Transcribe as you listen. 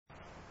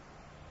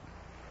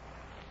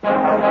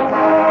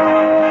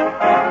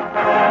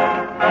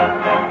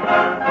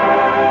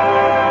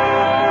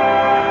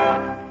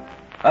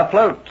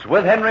Afloat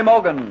with Henry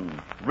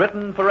Morgan,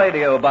 written for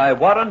radio by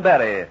Warren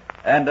Barry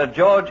and a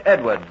George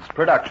Edwards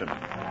production.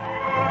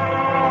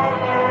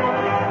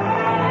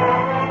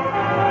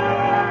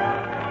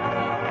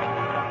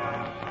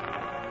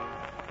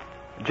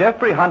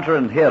 Geoffrey Hunter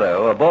and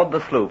Hero aboard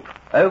the sloop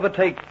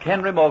overtake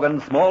Henry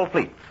Morgan's small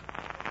fleet.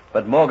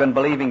 But Morgan,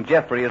 believing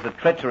Geoffrey is a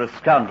treacherous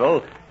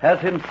scoundrel, has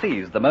him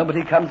seized the moment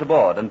he comes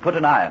aboard and put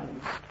in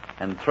irons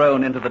and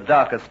thrown into the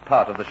darkest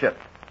part of the ship.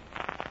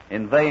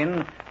 In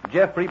vain,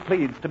 Geoffrey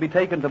pleads to be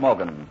taken to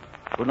Morgan,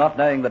 who, not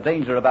knowing the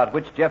danger about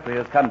which Geoffrey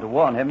has come to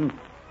warn him,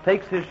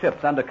 takes his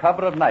ships under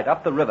cover of night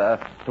up the river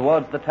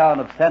towards the town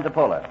of Santa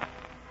Paula.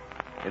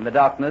 In the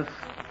darkness,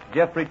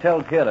 Geoffrey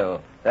tells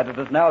Hero that it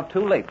is now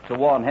too late to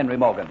warn Henry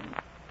Morgan.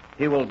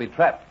 He will be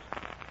trapped.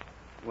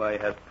 Why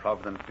has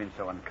Providence been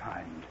so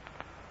unkind?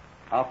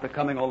 After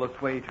coming all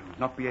this way to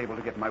not be able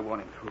to get my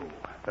warning through.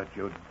 But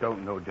you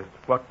don't know just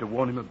what to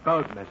warn him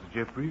about, Master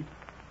Geoffrey.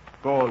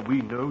 For all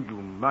we know, you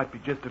might be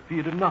just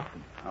afeard of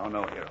nothing. Oh,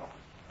 no, Hero.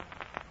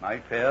 My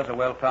fears are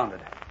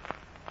well-founded.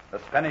 The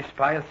Spanish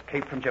spy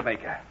escaped from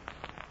Jamaica.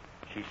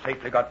 She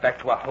safely got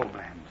back to her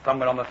homeland,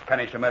 somewhere on the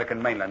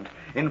Spanish-American mainland,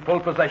 in full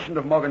possession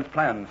of Morgan's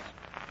plans.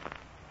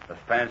 The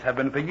Spaniards have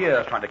been for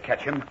years trying to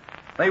catch him.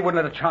 They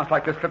wouldn't let a chance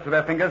like this slip through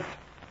their fingers.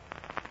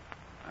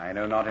 I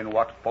know not in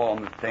what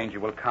form this danger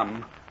will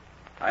come.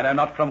 I know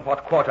not from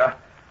what quarter.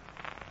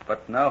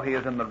 But now he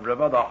is in the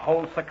river, the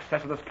whole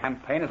success of this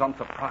campaign is on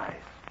surprise.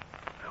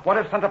 What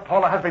if Santa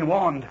Paula has been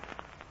warned?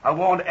 A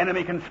warned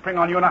enemy can spring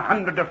on you in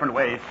 100 different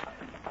ways.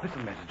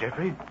 Listen, Master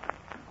Geoffrey.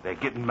 They're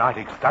getting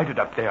mighty excited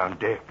up there on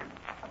deck.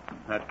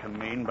 That can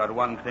mean but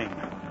one thing.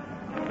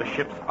 The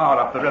ships are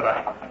up the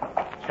river.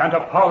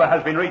 Santa Paula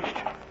has been reached.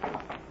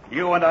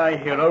 You and I,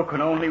 Hero,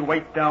 can only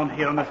wait down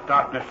here in this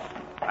darkness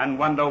and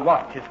wonder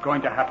what is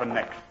going to happen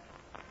next.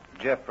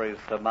 Geoffrey's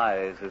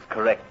surmise is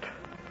correct.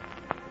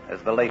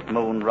 As the late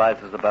moon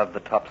rises above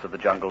the tops of the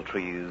jungle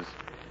trees,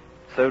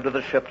 so do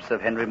the ships of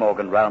Henry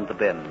Morgan round the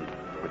bend,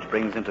 which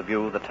brings into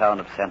view the town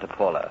of Santa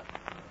Paula.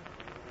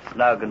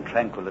 Snug and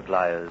tranquil it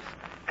lies,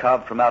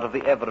 carved from out of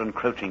the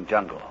ever-encroaching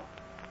jungle.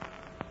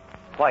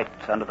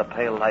 White under the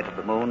pale light of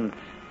the moon,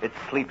 it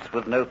sleeps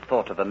with no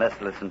thought of a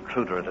merciless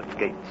intruder at its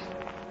gates.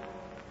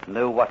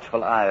 No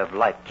watchful eye of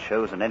light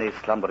shows in any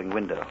slumbering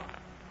window,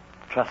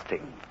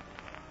 trusting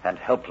and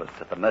helpless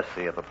at the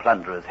mercy of a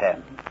plunderer's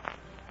hand.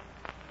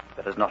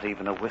 There is not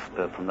even a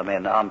whisper from the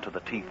men armed to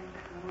the teeth,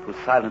 who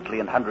silently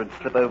in hundreds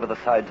slip over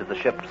the sides of the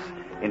ships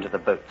into the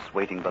boats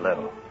waiting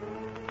below.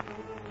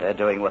 They're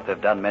doing what they've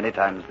done many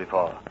times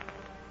before,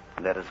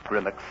 and there is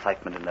grim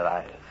excitement in their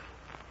eyes.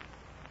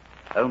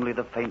 Only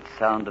the faint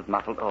sound of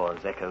muffled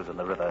oars echoes in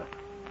the river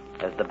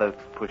as the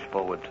boats push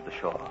forward to the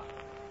shore,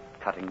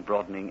 cutting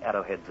broadening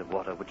arrowheads of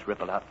water which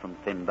ripple out from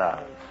thin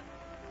boughs.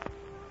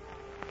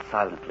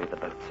 Silently the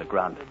boats are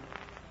grounded.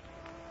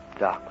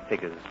 Dark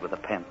figures with a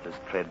panther's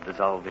tread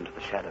dissolve into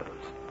the shadows.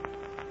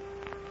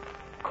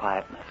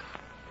 Quietness.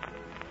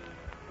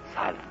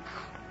 Silence.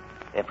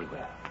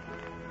 Everywhere.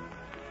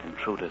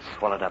 Intruders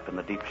swallowed up in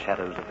the deep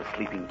shadows of the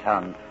sleeping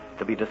town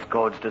to be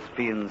disgorged as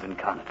fiends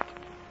incarnate.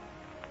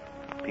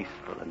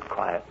 Peaceful and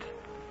quiet,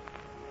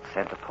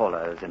 Santa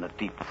Paula is in a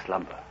deep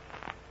slumber.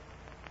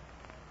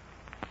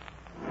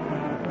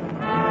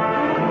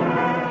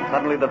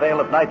 Suddenly the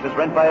veil of night is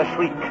rent by a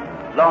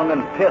shriek. Long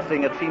and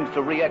piercing, it seems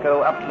to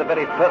re-echo up to the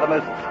very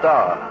furthermost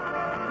star.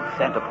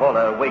 Santa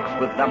Paula wakes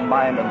with numb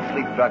mind and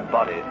sleep-drugged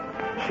body.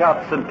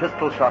 Shouts and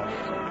pistol shots,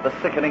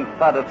 the sickening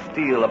thud of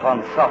steel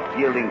upon soft,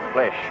 yielding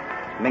flesh,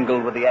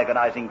 mingled with the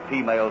agonizing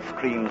female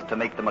screams to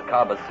make the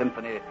macabre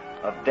symphony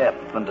of death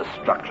and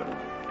destruction.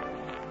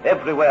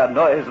 Everywhere,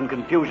 noise and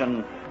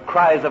confusion,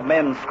 cries of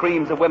men,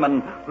 screams of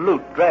women,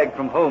 loot dragged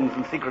from homes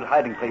and secret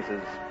hiding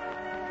places.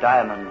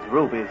 Diamonds,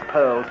 rubies,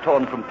 pearls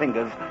torn from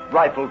fingers,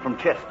 rifled from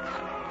chests.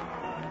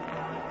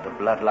 The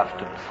bloodlust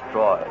to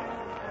destroy,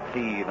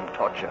 thieve, and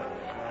torture.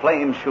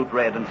 Flames shoot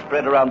red and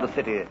spread around the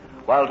city,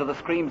 while to the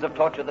screams of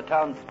torture the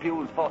town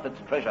spews forth its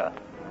treasure.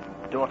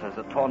 Daughters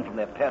are torn from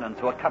their parents,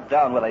 who are cut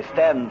down where they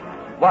stand,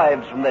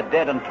 wives from their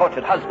dead and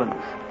tortured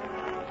husbands.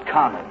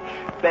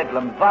 Carnage,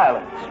 bedlam,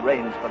 violence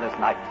reigns for this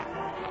night.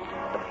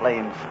 The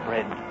flames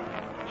spread,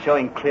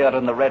 showing clear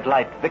in the red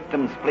light,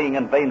 victims fleeing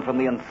in vain from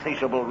the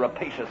insatiable,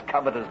 rapacious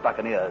covetous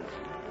buccaneers.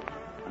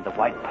 And the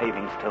white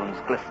paving stones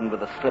glisten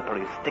with a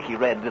slippery, sticky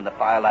red in the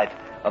firelight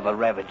of a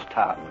ravaged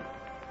town.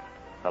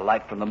 The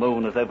light from the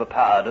moon is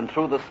overpowered, and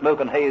through the smoke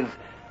and haze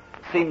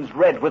seems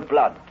red with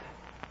blood.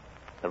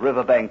 The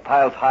riverbank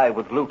piles high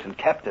with loot and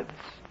captives.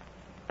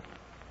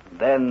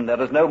 Then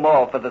there is no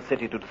more for the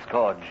city to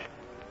disgorge,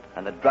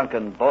 and the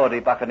drunken, bawdy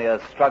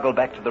buccaneers struggle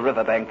back to the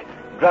riverbank,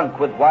 drunk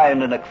with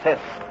wine in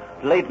excess,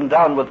 laden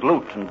down with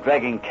loot and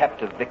dragging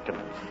captive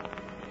victims.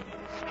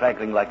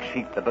 Straggling like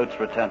sheep, the boats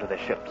return to their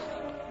ships.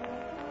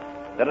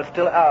 There are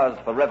still hours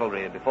for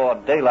revelry before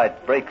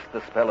daylight breaks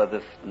the spell of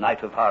this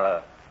night of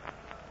horror.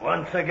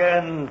 Once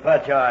again,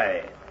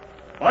 Pachai.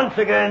 Once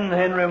again,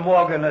 Henry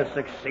Morgan has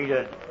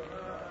succeeded.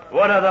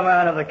 What other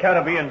man of the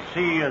Caribbean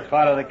Sea as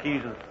far as the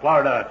Keys of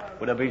Florida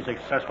would have been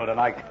successful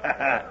tonight?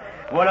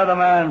 What other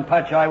man,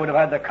 Patchai, would have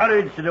had the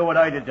courage to do what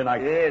I did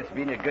tonight? Yeah, it's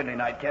been a goodly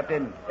night,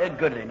 Captain. A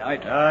goodly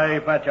night. Aye,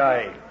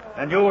 Patchai.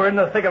 And you were in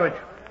the thick of it.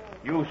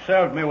 You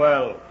served me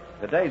well.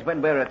 The days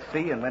when we're at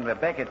sea and when we're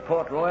back at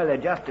Port Royal, they're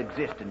just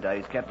existing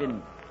days,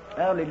 Captain.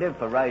 I only live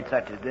for raids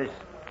such as this.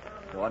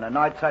 So on a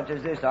night such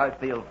as this, I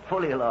feel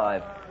fully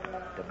alive.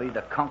 To be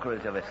the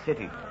conquerors of a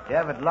city. To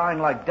have it lying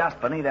like dust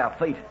beneath our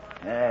feet.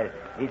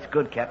 It's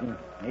good, Captain.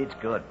 It's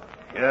good.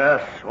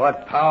 Yes,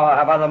 what power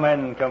have other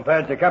men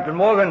compared to Captain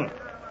Morgan?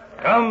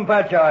 Come,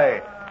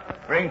 Patchai.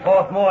 Bring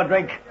forth more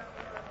drink.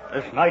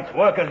 This night's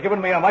work has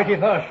given me a mighty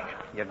thirst.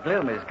 Your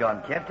gloom is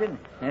gone, Captain.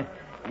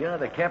 You're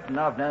the captain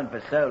I've known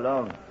for so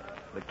long.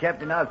 The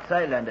captain I've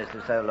sailed under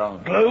for so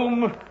long.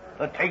 Gloom?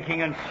 The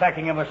taking and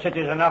sacking of a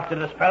city is enough to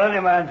dispel any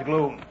man's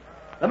gloom.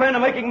 The men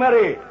are making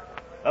merry.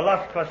 The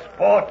lust for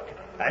sport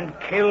and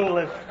kill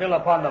is still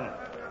upon them.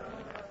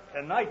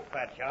 Tonight,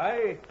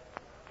 Patchai,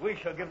 we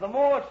shall give them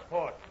more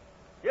sport.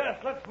 Yes,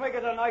 let's make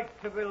it a night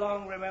to be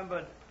long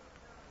remembered.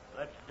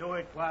 Let's do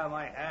it while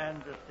my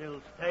hands are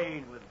still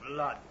stained with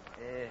blood.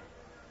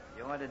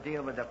 You want to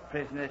deal with the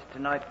prisoners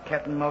tonight,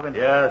 Captain Morgan?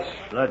 Yes,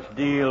 let's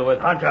deal with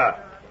Hunter.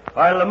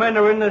 While the men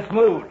are in this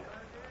mood,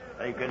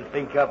 they can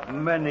think up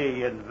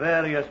many and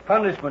various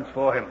punishments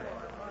for him.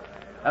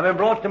 Have him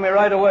brought to me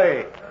right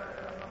away.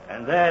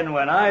 And then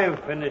when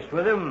I've finished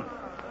with him,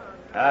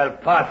 I'll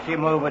pass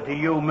him over to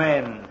you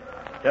men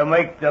to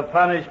make the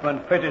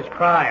punishment fit his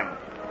crime.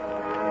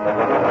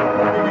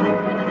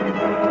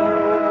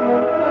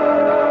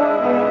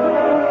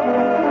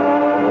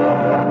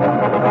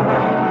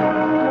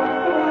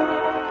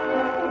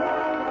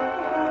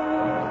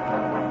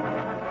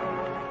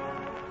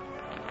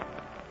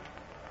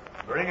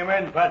 Bring him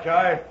in,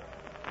 Patchai.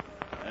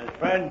 And his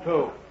friend,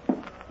 too.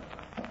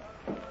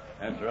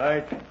 That's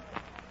right.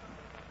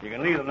 You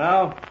can leave them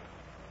now.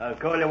 I'll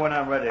call you when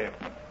I'm ready.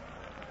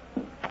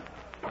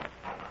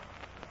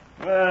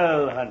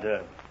 Well,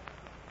 Hunter,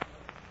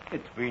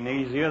 it's been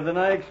easier than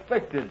I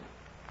expected.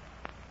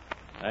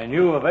 I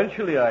knew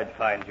eventually I'd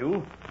find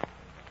you,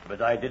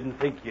 but I didn't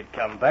think you'd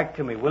come back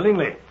to me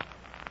willingly.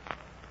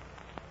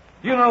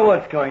 You know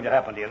what's going to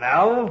happen to you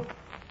now?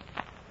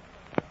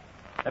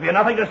 Have you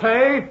nothing to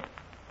say?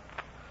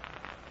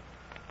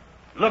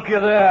 Look you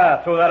there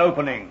through that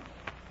opening.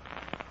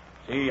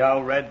 See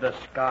how red the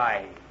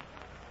sky,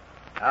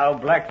 how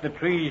black the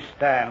trees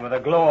stand with a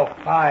glow of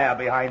fire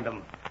behind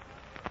them.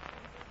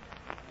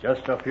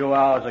 Just a few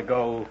hours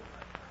ago,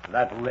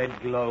 that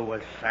red glow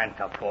was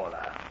Santa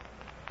Paula.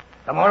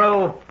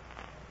 Tomorrow,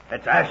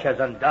 it's ashes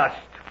and dust.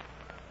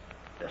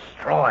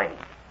 Destroyed.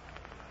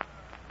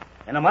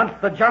 In a month,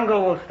 the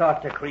jungle will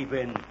start to creep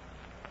in.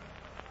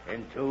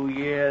 In 2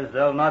 years,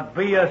 there'll not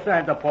be a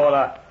Santa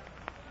Paula.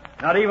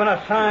 Not even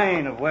a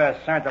sign of where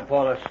Santa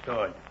Paula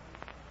stood.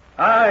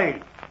 I,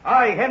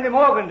 Henry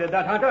Morgan, did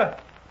that, Hunter.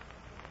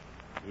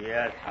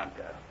 Yes,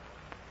 Hunter.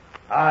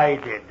 I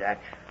did that.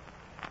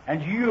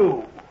 And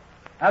you,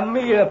 a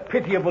mere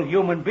pitiable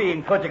human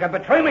being, thought you could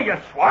betray me, you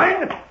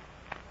swine?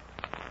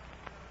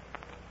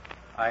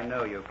 I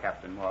know you,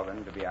 Captain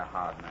Morgan, to be a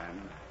hard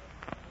man.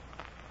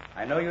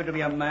 I know you to be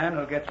a man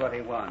who gets what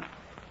he wants.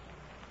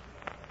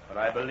 But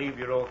I believe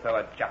you're also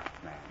a just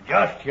man.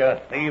 Just, you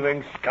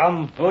thieving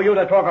scum. Who are you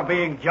to talk of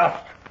being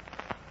just?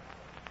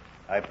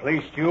 I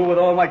placed you with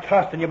all my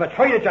trust, and you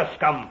betrayed it, you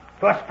scum,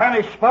 to a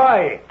Spanish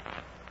spy,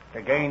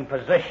 to gain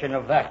possession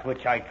of that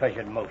which I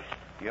treasured most.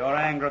 Your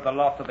anger at the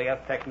loss of the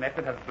Aztec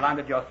necklace has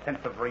blinded your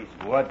sense of reason.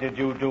 What did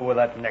you do with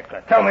that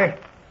necklace? Tell me.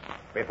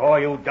 Before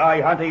you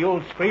die, Hunter,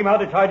 you'll scream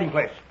out its hiding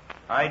place.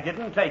 I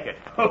didn't take it.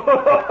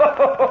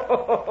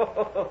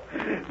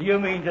 You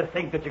mean to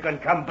think that you can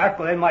come back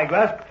within my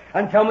grasp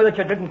and tell me that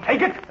you didn't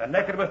take it? The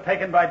necklace was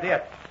taken by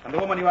Diaz, and the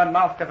woman you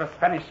unmasked as a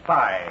Spanish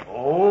spy.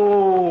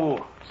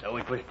 Oh, so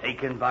it was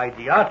taken by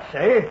Diaz,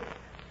 eh?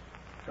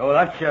 So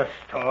that's your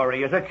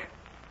story, is it?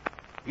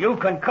 You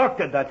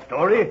concocted that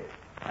story,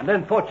 and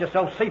then thought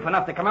yourself safe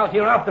enough to come out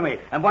here after me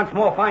and once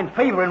more find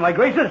favor in my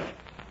graces.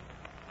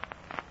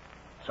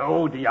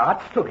 So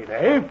Diaz took it,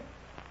 eh?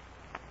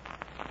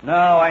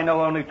 Now I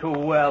know only too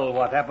well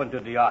what happened to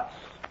Diaz.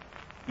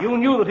 You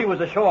knew that he was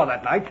ashore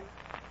that night,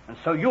 and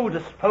so you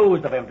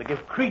disposed of him to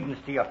give credence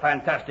to your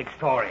fantastic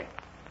story.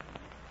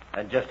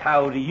 And just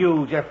how do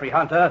you, Jeffrey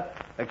Hunter,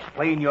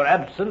 explain your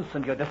absence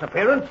and your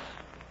disappearance?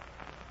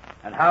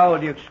 And how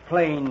do you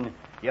explain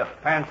your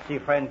fancy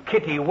friend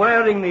Kitty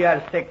wearing the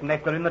Aztec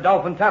necklace in the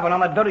Dolphin Tavern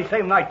on that very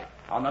same night?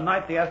 On the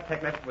night the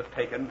Aztec necklace was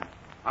taken,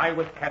 I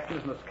was captured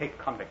as an escaped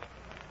convict.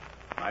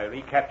 My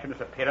recapture and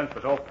disappearance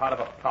was all part of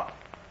a plot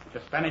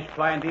which a Spanish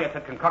fly and Diaz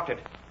had concocted.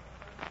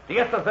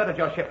 Diaz deserted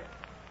your ship.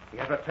 He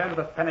has returned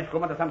with a Spanish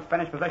woman to some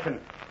Spanish possession,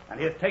 and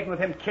he has taken with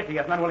him Kitty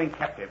as an unwilling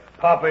captive.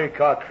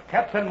 Poppycock.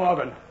 Captain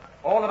Morgan,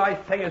 all that I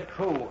say is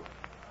true.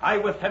 I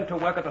was sent to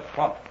work at the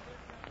swamps.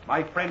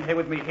 My friend here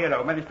with me,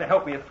 Hero, managed to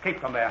help me escape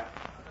from there.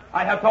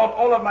 I have told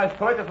all of my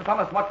story to Sir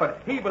Thomas Watford.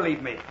 He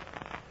believed me.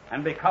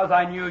 And because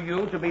I knew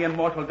you to be in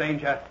mortal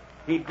danger,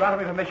 he granted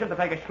me permission to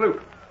take a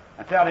sloop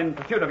and set out in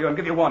pursuit of you and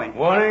give you warning.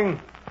 Warning?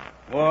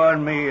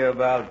 Warn me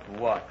about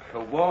what? To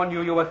warn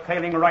you were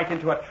sailing right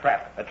into a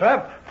trap. A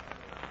trap?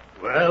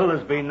 Well,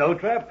 there's been no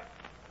trap.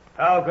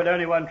 How could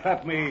anyone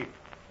trap me?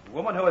 The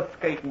woman who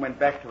escaped and went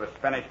back to a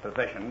Spanish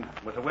possession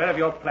was aware of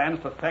your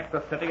plans to sack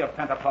the city of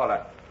Santa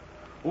Paula.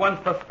 Once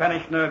the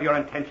Spanish know of your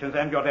intentions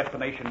and your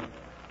destination,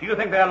 do you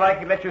think they're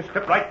likely to let you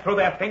slip right through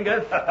their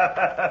fingers?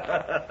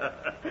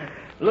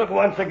 Look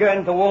once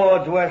again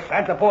towards where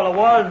Santa Paula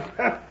was.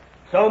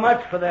 So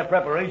much for their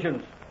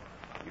preparations.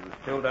 You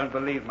still don't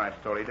believe my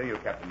story, do you,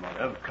 Captain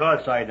Morgan? Of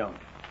course I don't.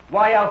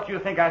 Why else do you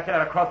think I set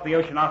out across the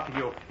ocean after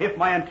you, if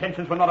my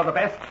intentions were not of the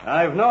best?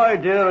 I've no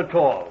idea at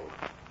all,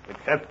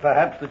 except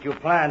perhaps that you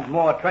planned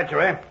more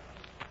treachery.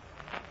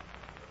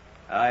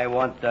 I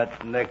want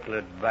that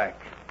necklace back.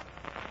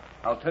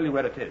 I'll tell you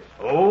where it is.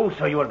 Oh,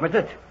 so you admit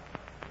it?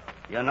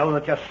 You know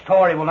that your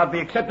story will not be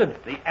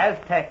accepted. The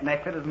Aztec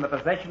necklace is in the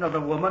possession of the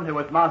woman who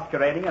was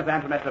masquerading as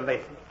Antoinette de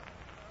Lacy.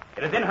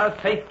 It is in her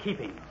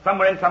safekeeping,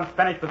 somewhere in some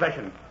Spanish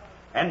possession.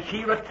 And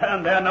she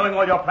returned there knowing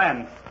all your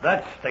plans.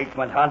 That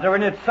statement, Hunter,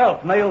 in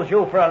itself nails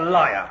you for a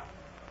liar.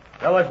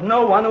 There was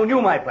no one who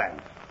knew my plans.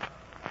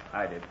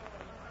 I did.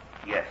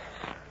 Yes.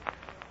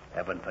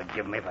 Heaven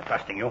forgive me for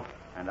trusting you.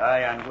 And I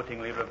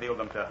unwittingly revealed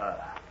them to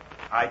her.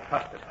 I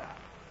trusted her.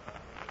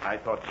 I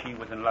thought she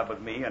was in love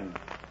with me, and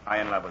I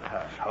in love with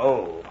her.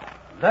 So,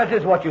 that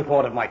is what you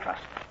thought of my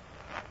trust.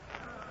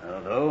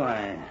 Although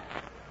I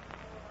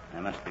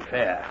must be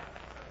fair.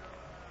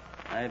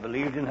 I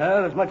believed in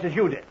her as much as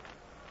you did.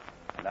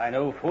 And I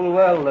know full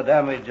well the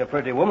damage a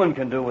pretty woman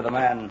can do with a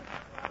man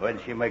when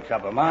she makes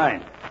up her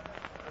mind.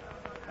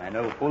 I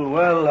know full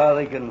well how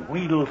they can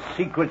wheedle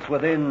secrets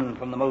within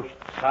from the most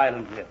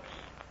silent lips.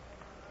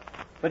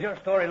 But your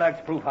story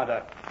lacks proof,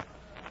 Hunter.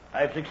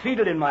 I've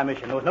succeeded in my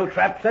mission. There was no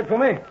trap set for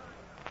me.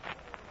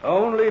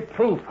 Only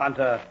proof,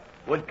 Hunter,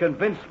 would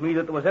convince me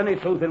that there was any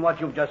truth in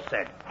what you've just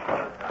said.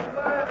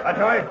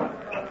 Hunter,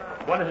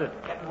 what is it?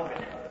 Captain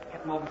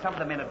Morgan, some of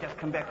the men have just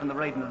come back from the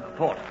raiding of the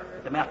fort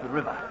at the mouth of the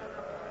river.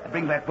 They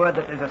bring back word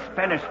that there's a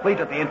Spanish fleet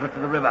at the entrance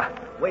of the river,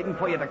 waiting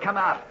for you to come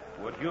out.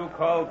 Would you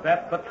call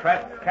that the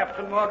trap,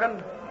 Captain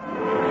Morgan?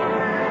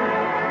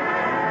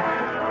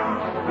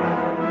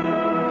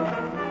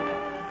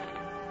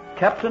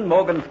 Captain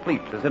Morgan's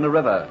fleet is in a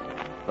river.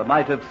 The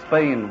might of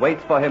Spain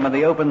waits for him in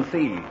the open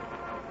sea.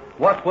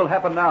 What will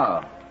happen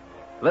now?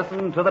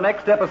 Listen to the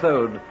next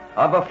episode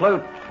of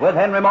Afloat with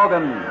Henry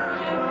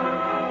Morgan.